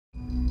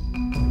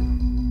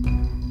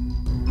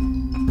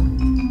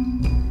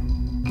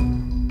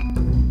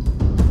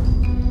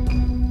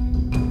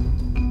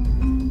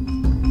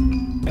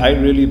I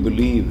really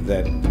believe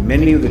that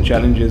many of the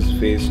challenges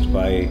faced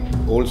by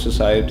old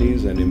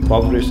societies and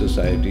impoverished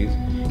societies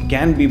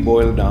can be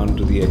boiled down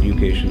to the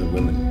education of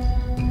women.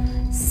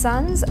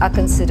 Sons are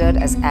considered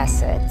as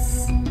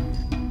assets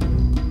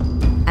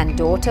and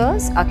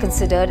daughters are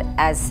considered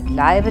as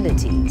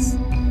liabilities.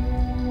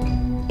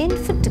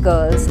 Infant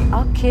girls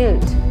are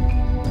killed.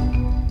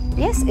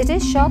 Yes, it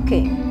is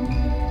shocking.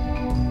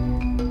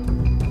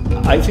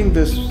 I think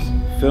this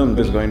film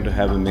is going to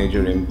have a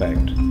major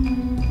impact.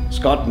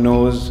 Scott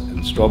knows,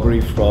 and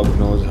Strawberry Frog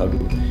knows how to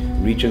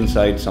reach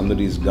inside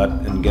somebody's gut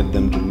and get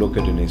them to look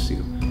at an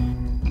issue.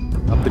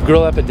 The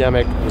Girl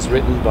Epidemic was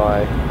written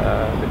by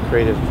the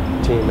creative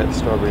team at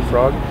Strawberry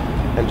Frog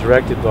and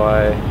directed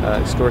by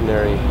an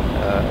extraordinary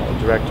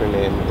director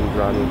named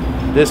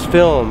Indrani. This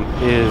film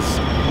is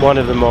one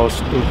of the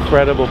most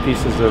incredible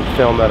pieces of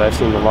film that I've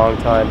seen in a long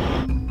time.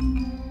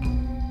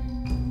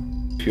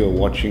 If you're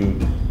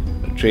watching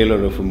a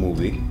trailer of a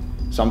movie,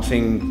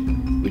 something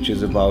which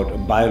is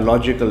about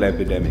biological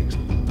epidemics,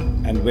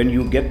 and when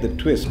you get the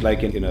twist,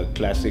 like in a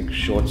classic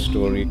short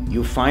story,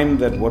 you find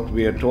that what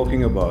we are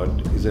talking about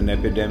is an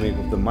epidemic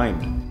of the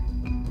mind.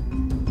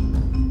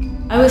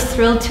 I was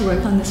thrilled to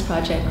work on this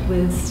project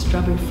with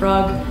Strawberry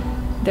Frog.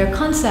 Their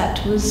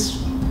concept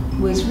was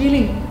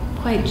really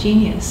quite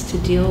genius to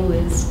deal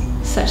with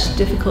such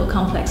difficult,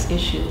 complex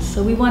issues.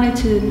 So we wanted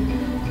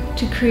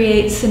to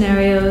create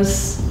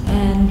scenarios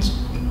and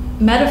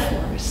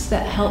metaphors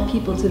that help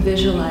people to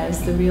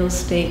visualize the real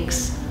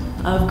stakes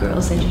of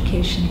girls'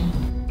 education.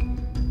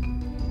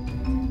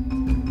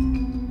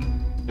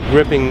 The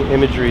gripping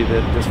imagery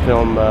that this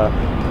film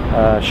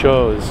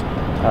shows,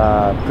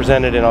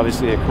 presented in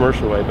obviously a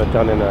commercial way, but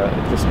done in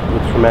just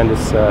with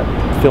tremendous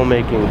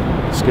filmmaking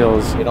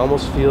skills. It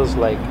almost feels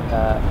like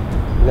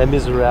Les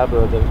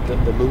Miserables,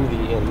 the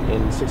movie,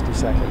 in 60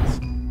 seconds.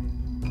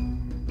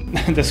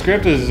 The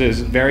script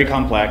is very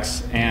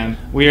complex, and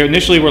we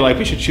initially were like,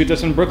 we should shoot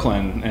this in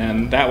Brooklyn,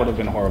 and that would have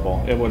been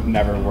horrible. It would have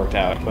never worked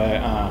out.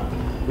 But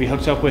we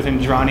hooked up with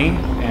Indrani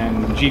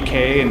and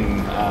GK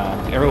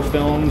and Aero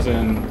Films,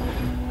 and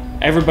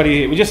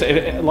everybody,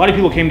 a lot of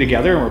people came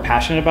together and were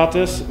passionate about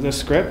this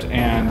script,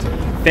 and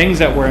things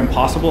that were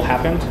impossible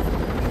happened.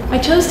 I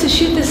chose to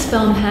shoot this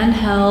film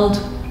handheld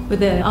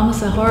with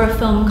almost a horror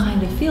film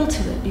kind of feel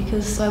to it,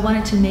 because I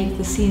wanted to make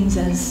the scenes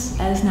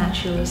as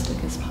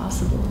naturalistic as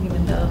possible,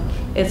 even though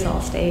it's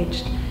all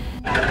staged.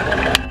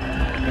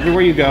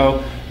 Everywhere you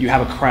go, you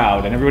have a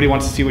crowd, and everybody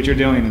wants to see what you're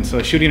doing, and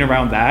so shooting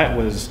around that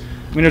was,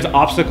 I mean, there's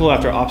obstacle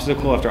after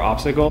obstacle after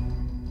obstacle.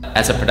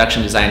 As a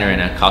production designer and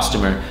a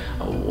costumer,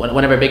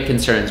 one of our big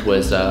concerns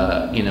was,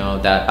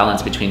 that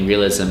balance between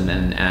realism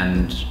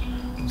and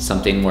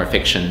something more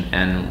fiction,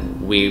 and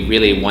we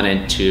really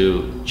wanted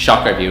to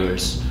shock our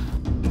viewers.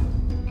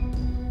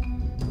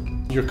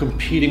 You're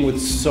competing with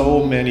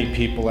so many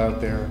people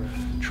out there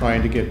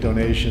trying to get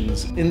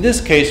donations. In this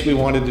case, we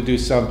wanted to do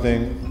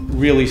something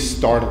really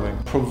startling,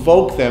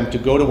 provoke them to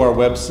go to our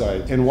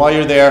website, and while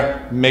you're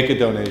there, make a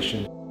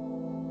donation.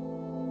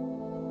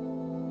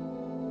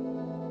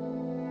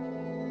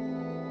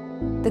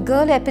 The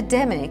Girl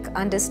Epidemic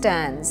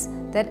understands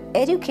that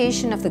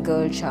education of the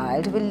girl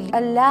child will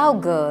allow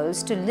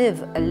girls to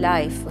live a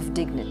life of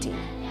dignity.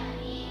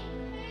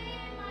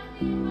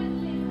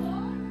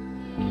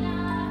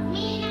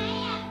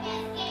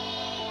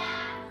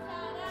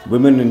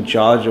 Women in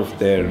charge of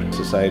their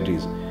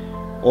societies,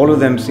 all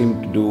of them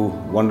seem to do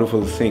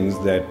wonderful things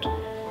that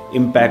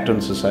impact on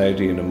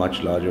society in a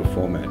much larger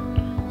format.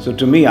 So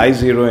to me, I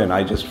zero in,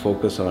 I just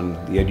focus on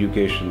the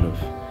education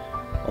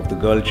of the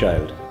girl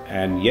child.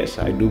 And yes,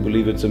 I do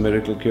believe it's a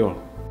miracle cure.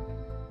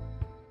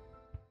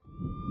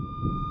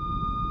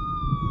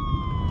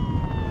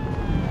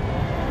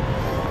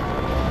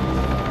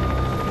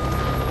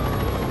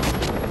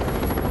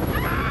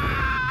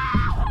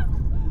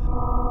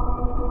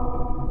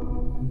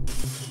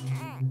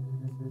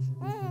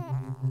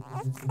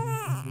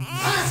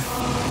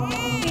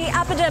 The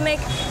epidemic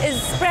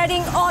is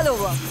spreading all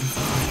over.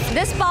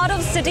 This part of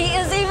the city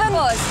is even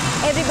worse.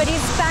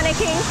 Everybody's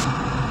panicking.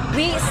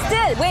 We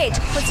still wait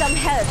for some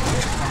help.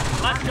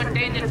 Must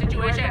contain the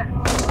situation.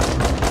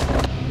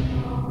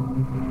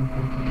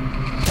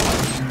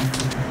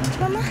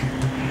 Mama?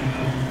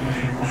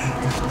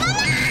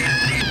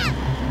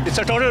 It's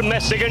a total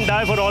mess. They can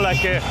die for all I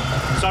care.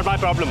 It's not my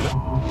problem.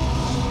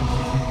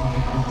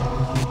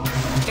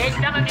 Take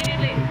them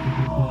immediately.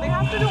 They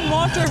have to do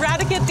more to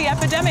eradicate the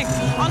epidemic.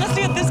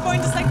 Honestly, at this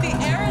point, it's like the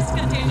air is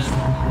contagious.